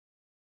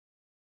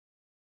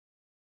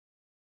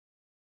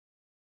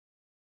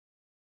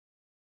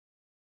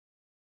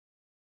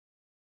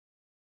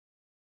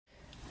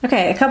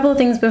Okay, a couple of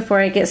things before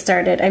I get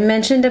started. I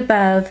mentioned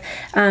above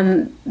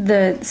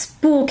the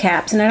spool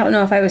caps, and I don't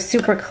know if I was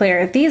super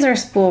clear. These are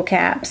spool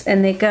caps,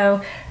 and they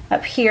go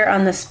up here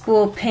on the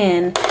spool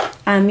pin.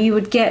 You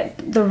would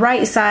get the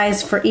right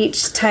size for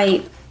each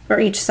type or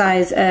each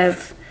size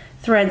of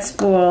thread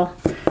spool.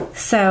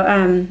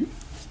 So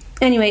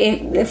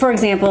anyway, for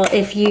example,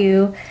 if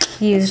you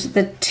use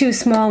the too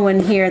small one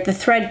here, the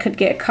thread could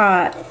get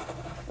caught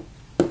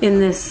in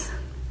this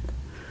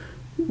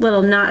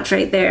little notch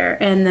right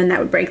there, and then that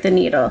would break the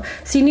needle.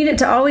 So you need it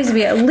to always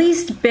be at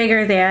least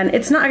bigger than.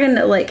 It's not going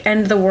to like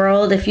end the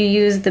world if you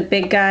use the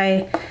big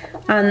guy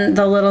on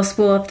the little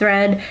spool of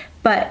thread,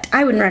 but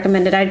I wouldn't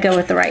recommend it. I'd go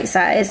with the right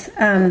size.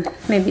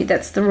 Maybe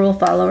that's the rule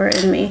follower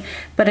in me,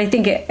 but I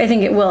think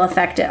it will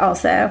affect it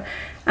also.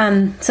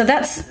 So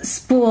that's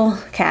spool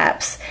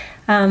caps.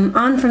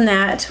 On from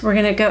that, we're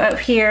going to go up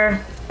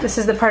here. This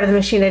is the part of the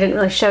machine I didn't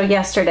really show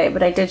yesterday,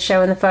 but I did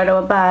show in the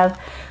photo above.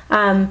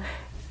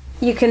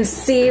 You can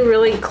see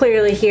really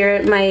clearly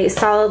here my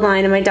solid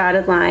line and my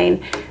dotted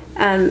line.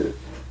 And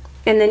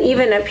then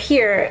even up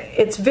here,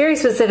 it's very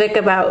specific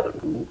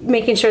about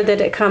making sure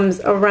that it comes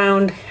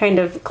around kind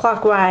of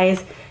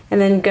clockwise and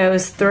then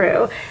goes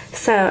through.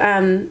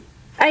 So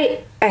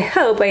I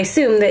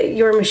assume that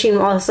your machine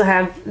will also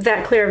have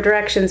that clear of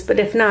directions, but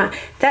if not,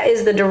 that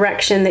is the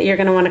direction that you're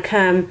going to want to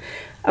come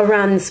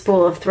around the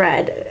spool of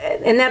thread.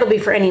 And that'll be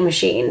for any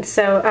machine.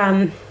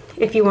 So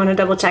if you want to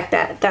double check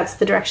that, that's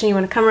the direction you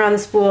want to come around the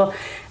spool.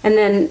 And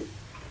then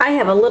I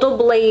have a little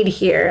blade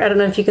here. I don't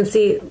know if you can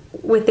see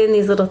within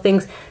these little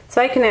things.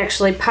 So I can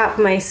actually pop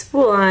my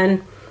spool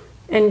on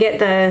and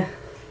get and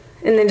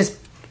then just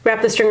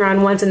wrap the string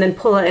around once and then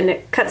pull it, and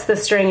it cuts the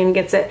string and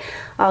gets it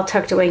all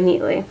tucked away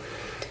neatly.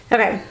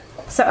 Okay,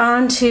 so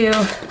on to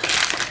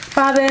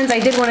bobbins.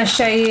 I did want to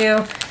show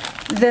you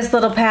this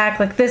little pack.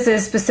 Like, this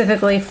is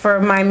specifically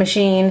for my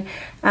machine.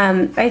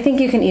 I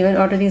think you can even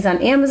order these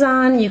on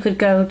Amazon. You could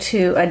go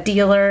to a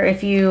dealer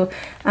if you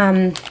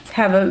have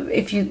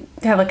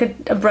like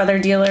a brother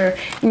dealer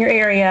in your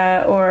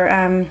area, or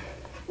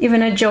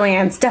even a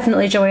Joann's.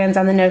 Definitely Joann's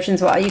on the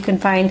Notions wall. You can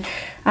find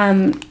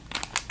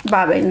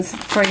bobbins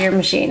for your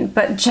machine,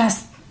 but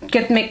just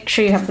make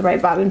sure you have the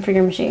right bobbin for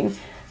your machine.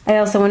 I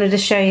also wanted to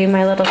show you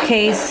my little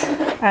case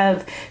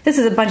of, this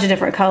is a bunch of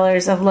different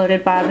colors of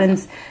loaded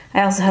bobbins.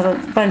 I also have a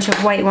bunch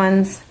of white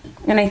ones,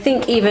 and I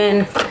think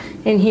even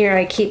in here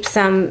I keep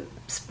some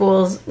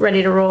spools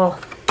ready to roll.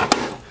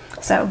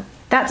 So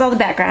that's all the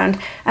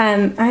background. I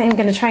am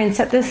going to try and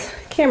set this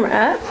camera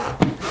up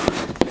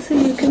so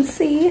you can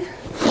see.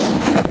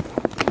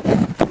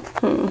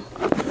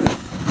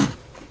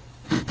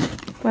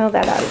 Well,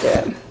 that ought to do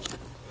it.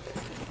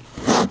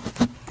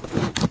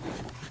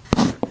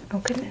 Oh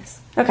goodness.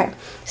 Okay,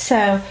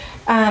 so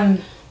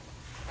empty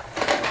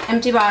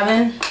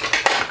bobbin,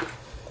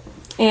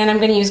 and I'm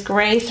going to use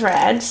gray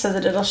thread so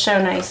that it'll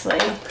show nicely.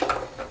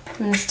 I'm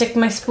going to stick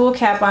my spool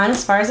cap on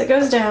as far as it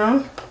goes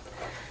down,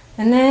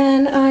 and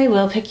then I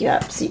will pick you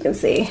up so you can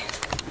see.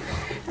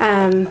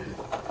 You're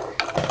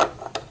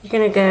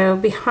going to go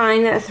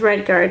behind that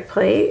thread guard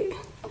plate,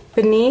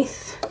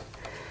 beneath,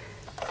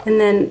 and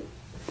then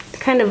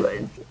kind of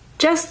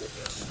just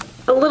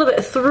a little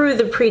bit through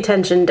the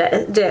pre-tension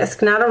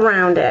disc, not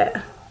around it.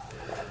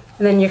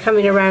 And then you're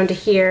coming around to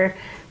here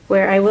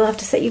where I will have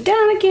to set you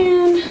down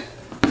again.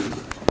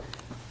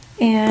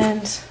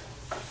 And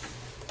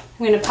I'm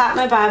going to pop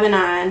my bobbin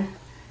on,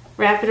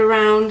 wrap it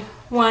around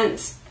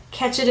once,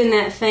 catch it in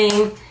that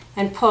thing,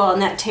 and pull,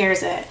 and that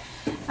tears it.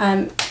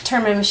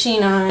 Turn my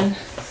machine on,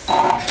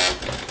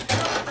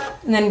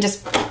 and then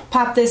just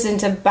pop this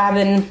into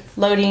bobbin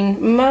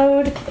loading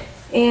mode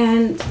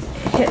and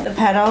hit the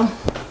pedal.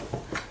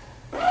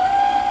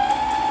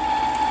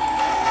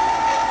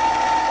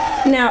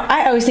 Now,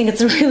 I always think it's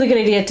a really good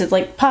idea to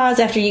like pause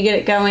after you get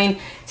it going,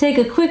 take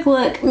a quick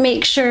look,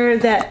 make sure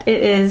that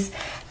it is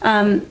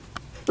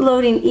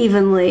loading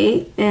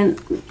evenly. And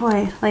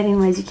boy, lighting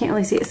wise, you can't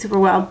really see it super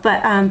well,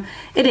 but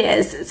it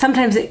is.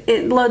 Sometimes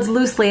it loads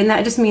loosely, and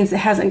that just means it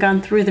hasn't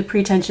gone through the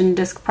pre-tension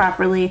disc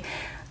properly.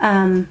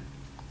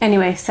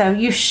 Anyway, so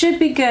you should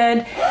be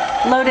good.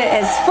 Load it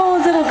as full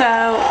as it'll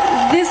go.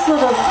 This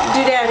little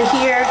doodad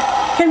here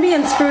can be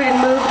unscrewed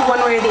and moved one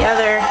way or the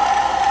other,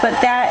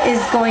 but that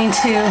is going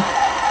to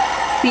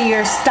be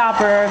your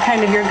stopper, or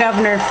kind of your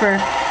governor for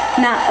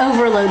not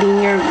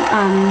overloading your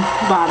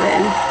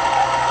bobbin.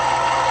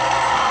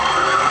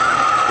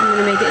 I'm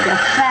going to make it go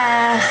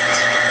fast.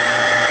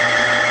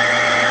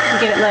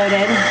 Get it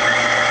loaded.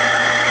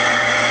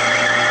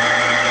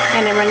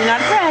 And I'm running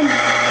out of thread.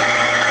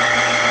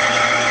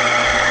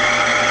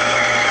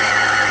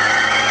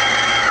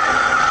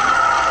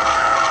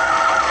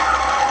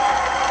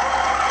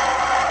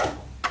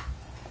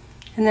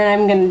 And then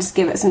I'm going to just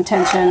give it some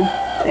tension.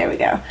 There we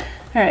go.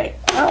 All right.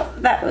 Oh,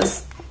 that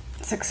was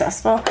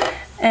successful.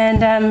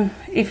 And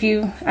if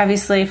you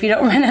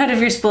don't run out of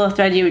your spool of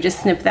thread, you would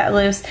just snip that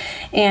loose.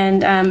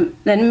 And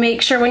then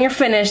make sure when you're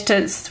finished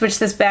to switch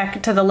this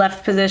back to the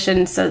left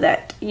position so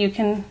that you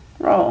can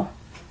roll.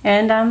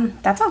 And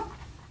that's all.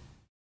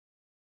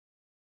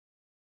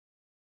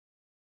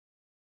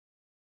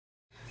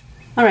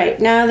 All right,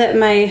 now that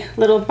my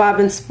little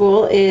bobbin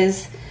spool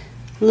is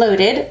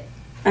loaded,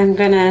 I'm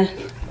gonna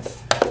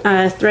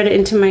thread it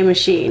into my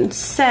machine.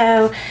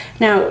 So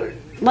now,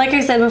 like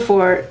I said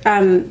before,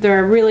 there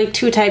are really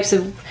two types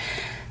of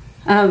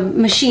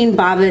machine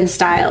bobbin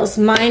styles.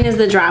 Mine is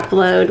the drop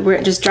load, where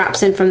it just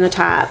drops in from the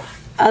top.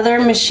 Other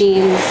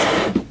machines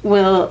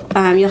will,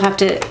 you'll have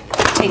to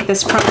take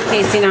this front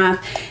casing off,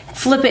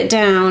 flip it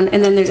down,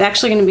 and then there's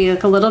actually going to be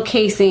like a little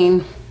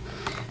casing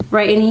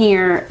right in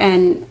here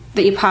and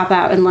that you pop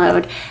out and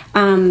load.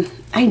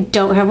 I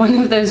don't have one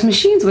of those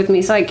machines with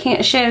me, so I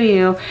can't show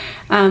you,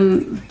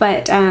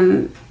 but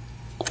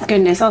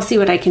goodness, I'll see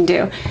what I can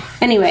do.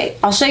 Anyway,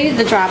 I'll show you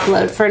the drop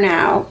load for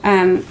now.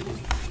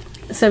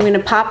 So I'm going to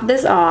pop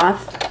this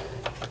off,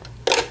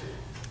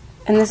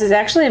 and this is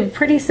actually a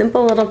pretty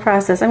simple little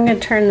process. I'm going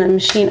to turn the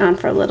machine on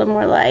for a little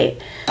more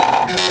light.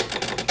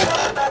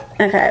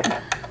 Okay,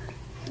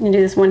 I'm going to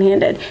do this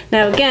one-handed.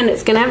 Now again,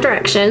 it's going to have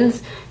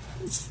directions.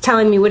 It's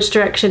telling me which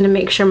direction to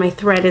make sure my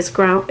thread is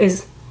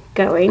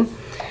going.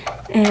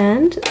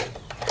 And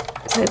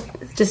so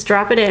just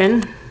drop it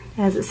in,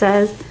 as it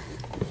says,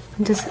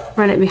 and just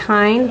run it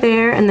behind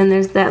there, and then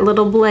there's that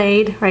little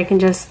blade where I can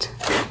just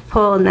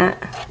pull, and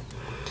that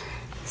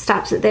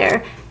stops it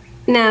there.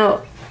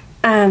 Now,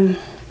 I'm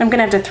gonna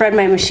have to thread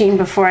my machine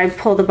before I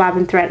pull the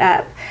bobbin thread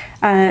up.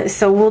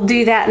 So we'll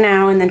do that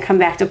now and then come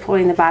back to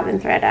pulling the bobbin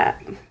thread up.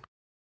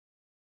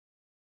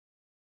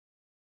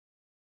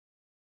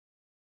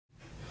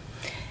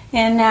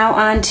 And now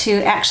on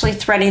to actually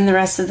threading the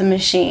rest of the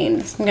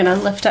machine. So I'm gonna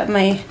lift up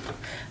my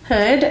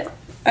hood.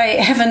 I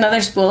have another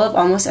spool of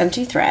almost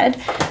empty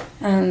thread.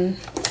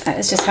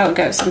 It's just how it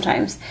goes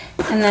sometimes.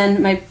 And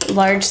then my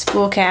large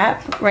spool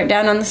cap right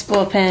down on the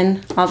spool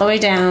pin, all the way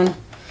down.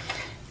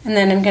 And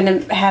then I'm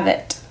gonna have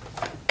it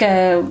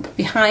go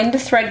behind the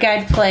thread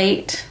guide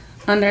plate,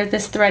 under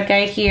this thread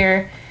guide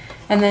here,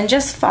 and then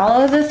just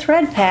follow the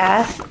thread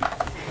path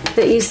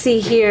that you see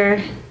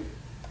here.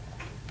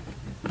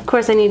 Of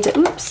course I need to,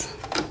 oops,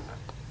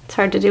 it's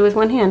hard to do with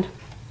one hand.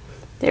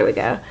 There we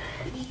go.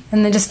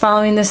 And then just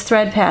following this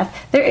thread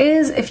path. There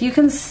is, if you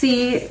can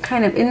see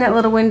kind of in that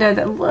little window,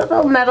 that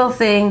little metal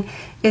thing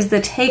is the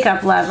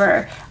take-up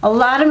lever. A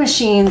lot of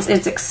machines,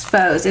 it's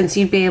exposed, and so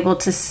you'd be able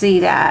to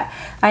see that.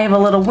 I have a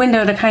little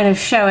window to kind of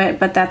show it,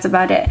 but that's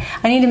about it.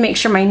 I need to make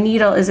sure my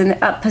needle is in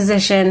the up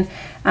position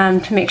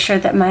to make sure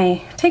that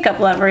my take-up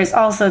lever is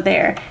also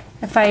there.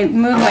 If I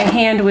move my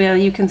hand wheel,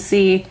 you can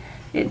see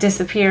it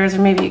disappears, or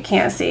maybe you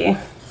can't see.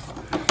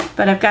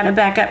 But I've got it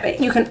back up.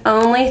 You can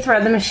only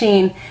thread the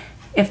machine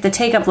if the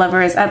take-up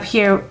lever is up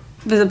here,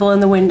 visible in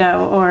the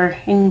window, or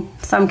in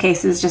some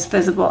cases just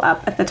visible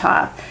up at the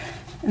top.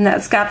 And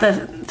that's got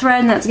the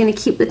thread, and that's going to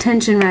keep the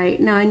tension right.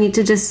 Now I need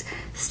to just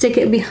stick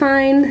it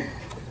behind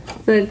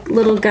the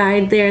little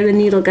guide there, the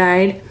needle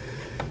guide,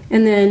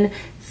 and then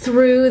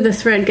through the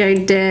thread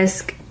guide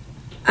disc.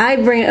 I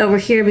bring it over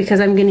here because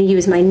I'm going to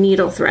use my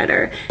needle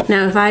threader.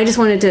 Now if I just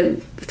wanted to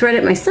thread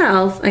it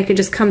myself, I could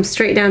just come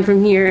straight down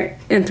from here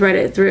and thread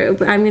it through.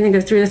 But I'm going to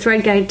go through the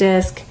thread guide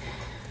disc,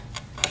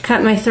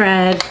 cut my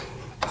thread,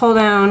 pull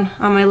down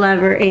on my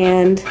lever,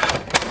 and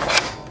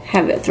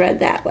have it thread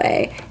that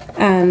way.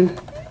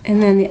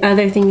 And then the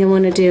other thing you'll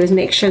want to do is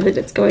make sure that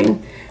it's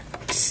going,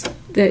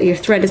 that your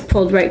thread is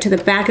pulled right to the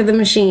back of the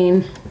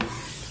machine.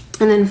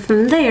 And then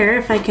from there,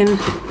 if I can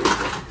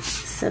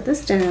set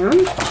this down,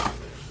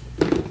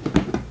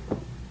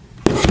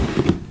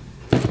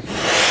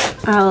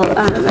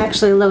 I'll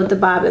actually load the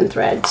bobbin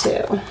thread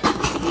too.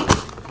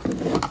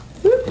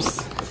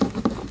 Oops.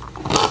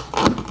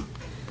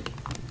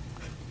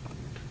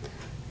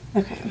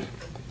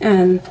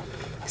 Okay.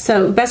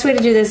 So best way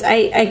to do this,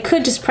 I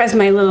could just press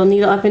my little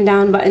needle up and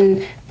down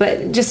button,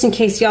 but just in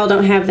case y'all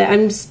don't have that,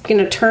 I'm just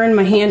gonna turn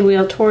my hand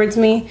wheel towards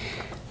me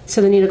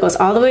so the needle goes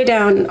all the way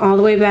down and all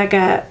the way back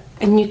up,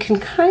 and you can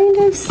kind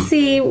of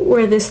see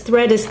where this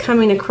thread is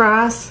coming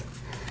across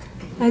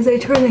as I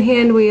turn the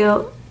hand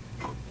wheel,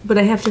 but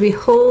I have to be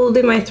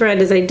holding my thread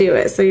as I do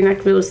it, so you're not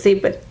gonna be able to see,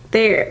 but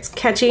there, it's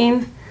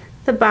catching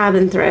the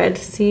bobbin thread.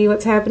 See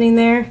what's happening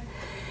there?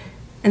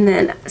 And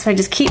then, so I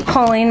just keep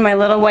pulling my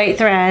little white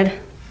thread.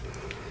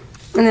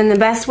 And then the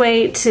best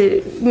way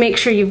to make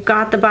sure you've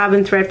got the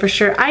bobbin thread for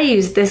sure, I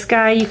use this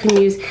guy. You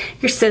can use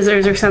your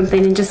scissors or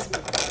something and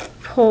just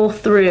pull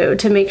through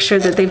to make sure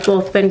that they've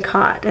both been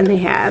caught, and they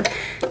have.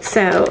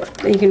 So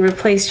you can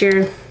replace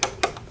your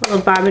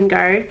little bobbin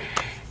guard.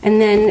 And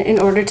then in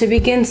order to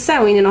begin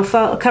sewing, and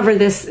I'll cover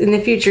this in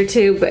the future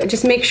too, but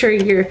just make sure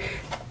your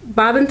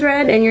bobbin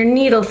thread and your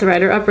needle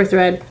thread or upper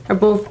thread are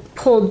both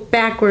pulled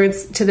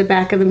backwards to the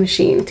back of the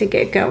machine to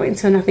get going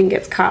so nothing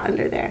gets caught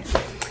under there.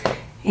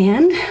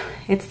 And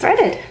it's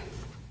threaded.